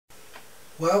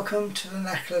Welcome to the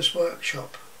Knackler's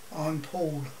workshop. I'm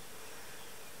Paul.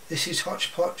 This is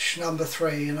Hotchpotch number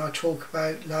 3 and I talk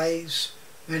about lathes,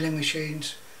 milling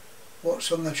machines,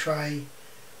 what's on the tray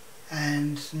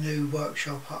and the new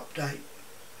workshop update.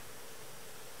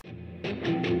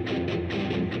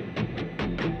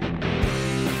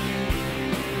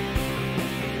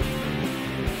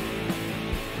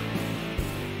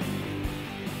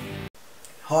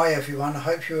 Hi everyone, I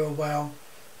hope you're all well.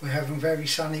 We're having very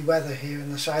sunny weather here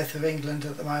in the south of England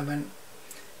at the moment.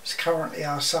 It's currently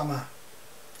our summer.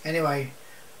 Anyway,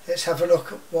 let's have a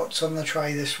look at what's on the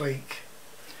tray this week.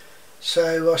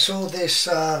 So I saw this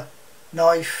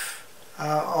knife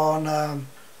on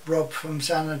Rob from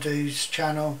Xanadu's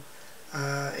channel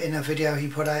in a video he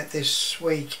put out this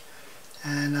week,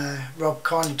 and Rob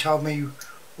kindly told me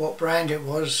what brand it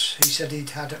was. He said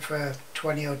he'd had it for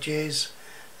 20 odd years,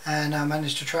 and I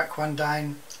managed to track one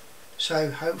down.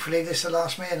 So hopefully this will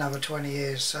last me another 20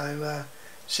 years. So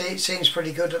see, it seems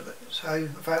pretty good. So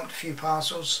I've opened a few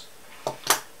parcels,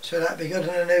 so that'd be good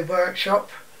in a new workshop.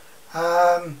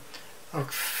 I've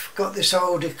got this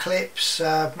old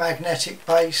𝐒𝐄𝐑𝐈𝐄𝐒 magnetic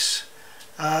base.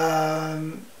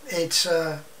 It's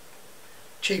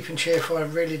cheap and cheerful. I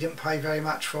really didn't pay very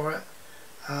much for it,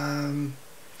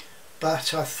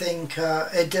 but I think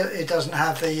it doesn't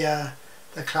have the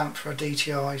clamp for a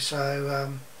DTI.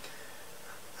 So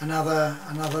another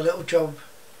little job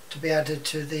to be added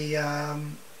to the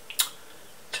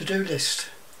to-do list.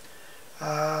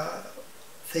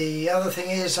 The other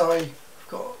thing is I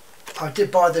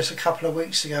did buy this a couple of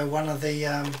weeks ago, one of the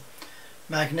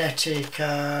magnetic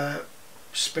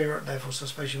spirit levels, I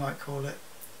suppose you might call it,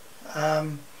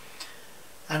 and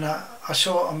I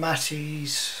saw it on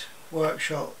Matty's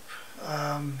workshop.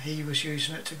 He was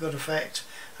using it to good effect,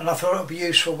 and I thought it would be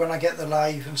useful when I get the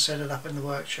lathe and set it up in the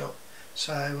workshop.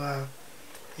 So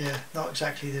yeah, not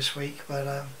exactly this week,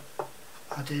 but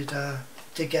I did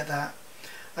get that,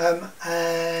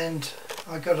 and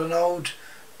I got an old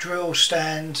drill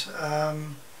stand,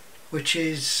 which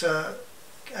is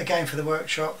again for the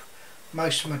workshop.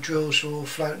 Most of my drills are all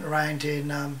floating around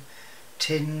in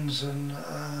tins and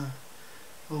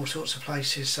all sorts of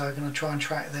places, so I'm going to try and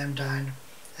track them down,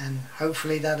 and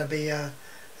hopefully that'll be a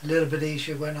little bit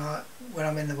easier when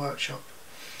I'm in the workshop.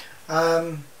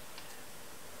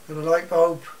 Got a light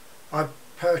bulb. I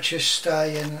purchased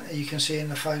you can see in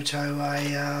the photo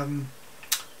an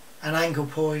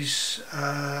Anglepoise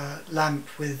lamp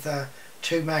with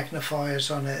 2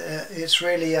 magnifiers on it. It's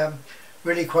really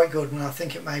really quite good, and I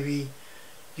think it may be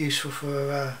useful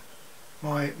for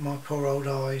my poor old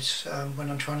eyes when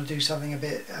I'm trying to do something a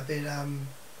bit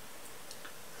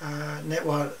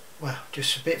well,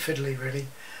 just a bit fiddly really.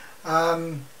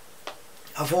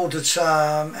 I've ordered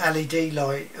some LED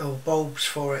light or bulbs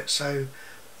for it, so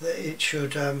that it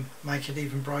should make it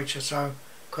even brighter, so I'm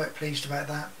quite pleased about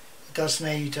that. It does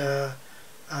need a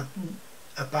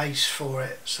base for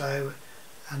it, so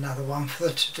another one for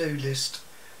the to-do list.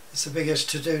 It's the biggest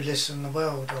to-do list in the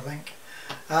world, I think.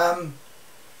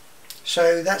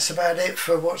 So that's about it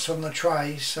for what's on the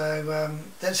tray. So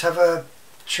let's have a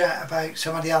chat about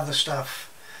some of the other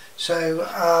stuff. So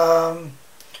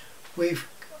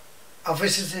I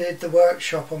visited the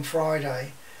workshop on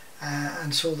Friday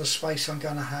and saw the space I'm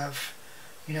going to have.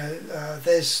 You know,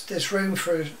 there's room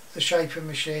for the shaping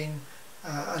machine,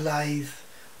 a lathe,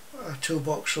 a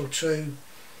toolbox or two,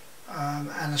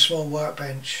 and a small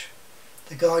workbench.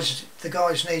 The guys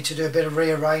need to do a bit of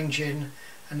rearranging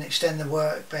and extend the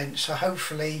workbench, so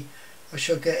hopefully I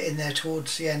should get in there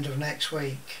towards the end of next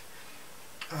week.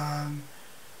 I'm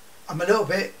a little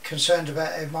bit concerned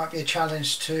about it might be a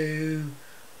challenge to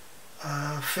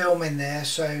film in there,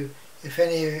 so if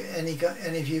any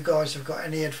of you guys have got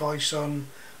any advice on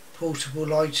portable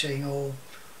lighting, or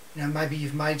you know, maybe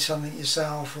you've made something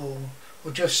yourself, or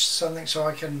just something so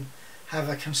I can have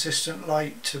a consistent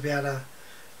light to be able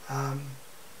to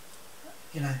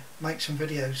you know, make some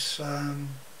videos.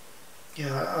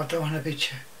 Yeah, I don't want to be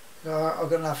I've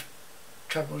got enough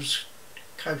troubles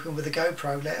coping with the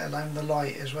GoPro, let alone the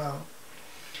light as well.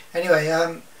 Anyway,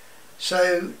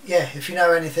 so yeah, if you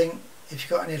know anything, if you've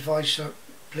got any advice,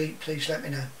 please let me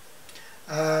know.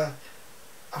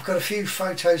 I've got a few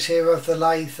photos here of the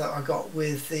lathe that I got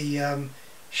with the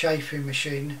shaping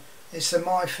machine. It's the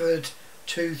Myford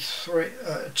 2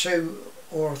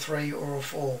 or a 3 or a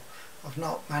 4. I've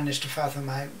not managed to fathom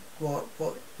out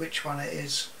which one it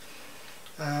is.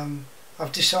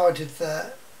 I've decided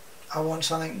that I want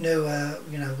something newer,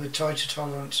 you know, with tighter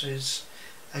tolerances.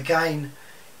 Again,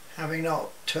 having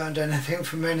not turned anything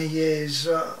for many years,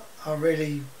 I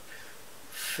really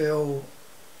feel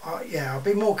yeah, I'll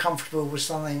be more comfortable with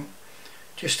something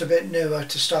just a bit newer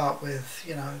to start with.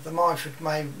 You know, the Myford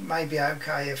may be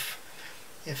okay if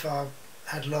I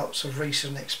had lots of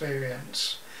recent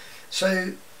experience.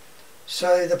 So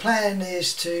the plan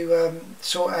is to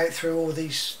sort out through all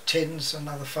these tins,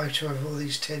 another photo of all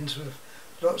these tins with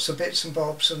lots of bits and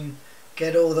bobs, and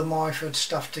get all the Myford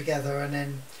stuff together and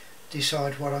then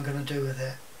decide what I'm going to do with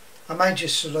it. I may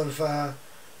just sort of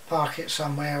park it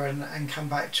somewhere and come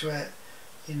back to it,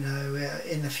 you know,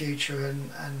 in the future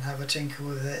and have a tinker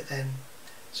with it then.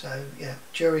 So yeah,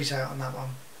 jury's out on that one.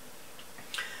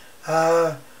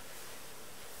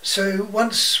 So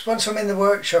once I'm in the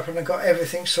workshop and I've got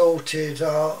everything sorted,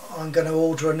 I'm going to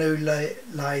order a new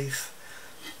lathe.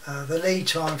 The lead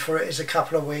time for it is a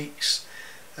couple of weeks,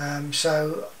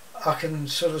 so I can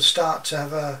sort of start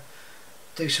to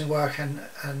do some work and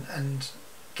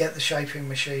get the shaping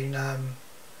machine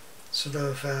sort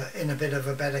of in a bit of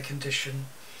a better condition.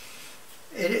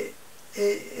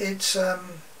 It's the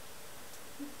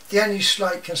only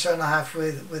slight concern I have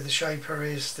with the shaper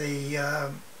is the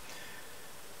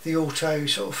auto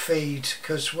sort of feed,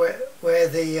 because where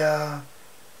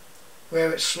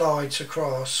it slides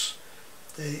across,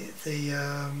 the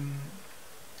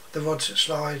rods it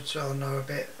slides on are a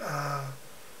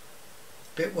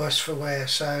bit worse for wear,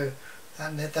 so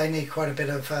they need quite a bit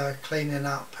of cleaning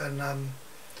up and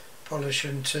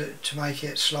polishing to make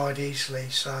it slide easily.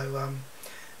 So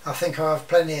I think I have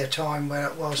plenty of time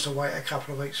whilst I wait a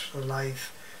couple of weeks for the lathe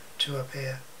to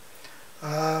appear.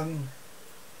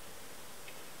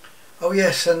 Oh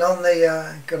yes, and on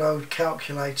the good old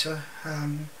calculator,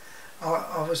 I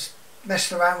was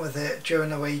messing around with it during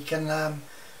the week, and I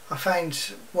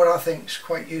found what I think is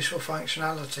quite useful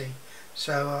functionality.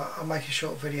 So I'll make a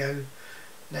short video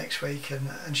next week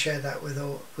and share that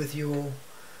with you all.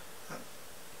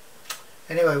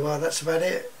 Anyway, well, that's about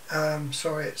it.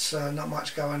 Sorry, it's not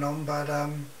much going on, but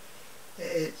I'm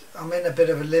in a bit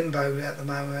of a limbo at the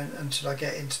moment until I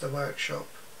get into the workshop.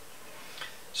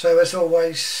 So as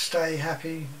always, stay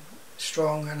happy,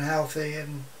 strong and healthy,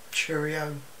 and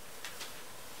cheerio.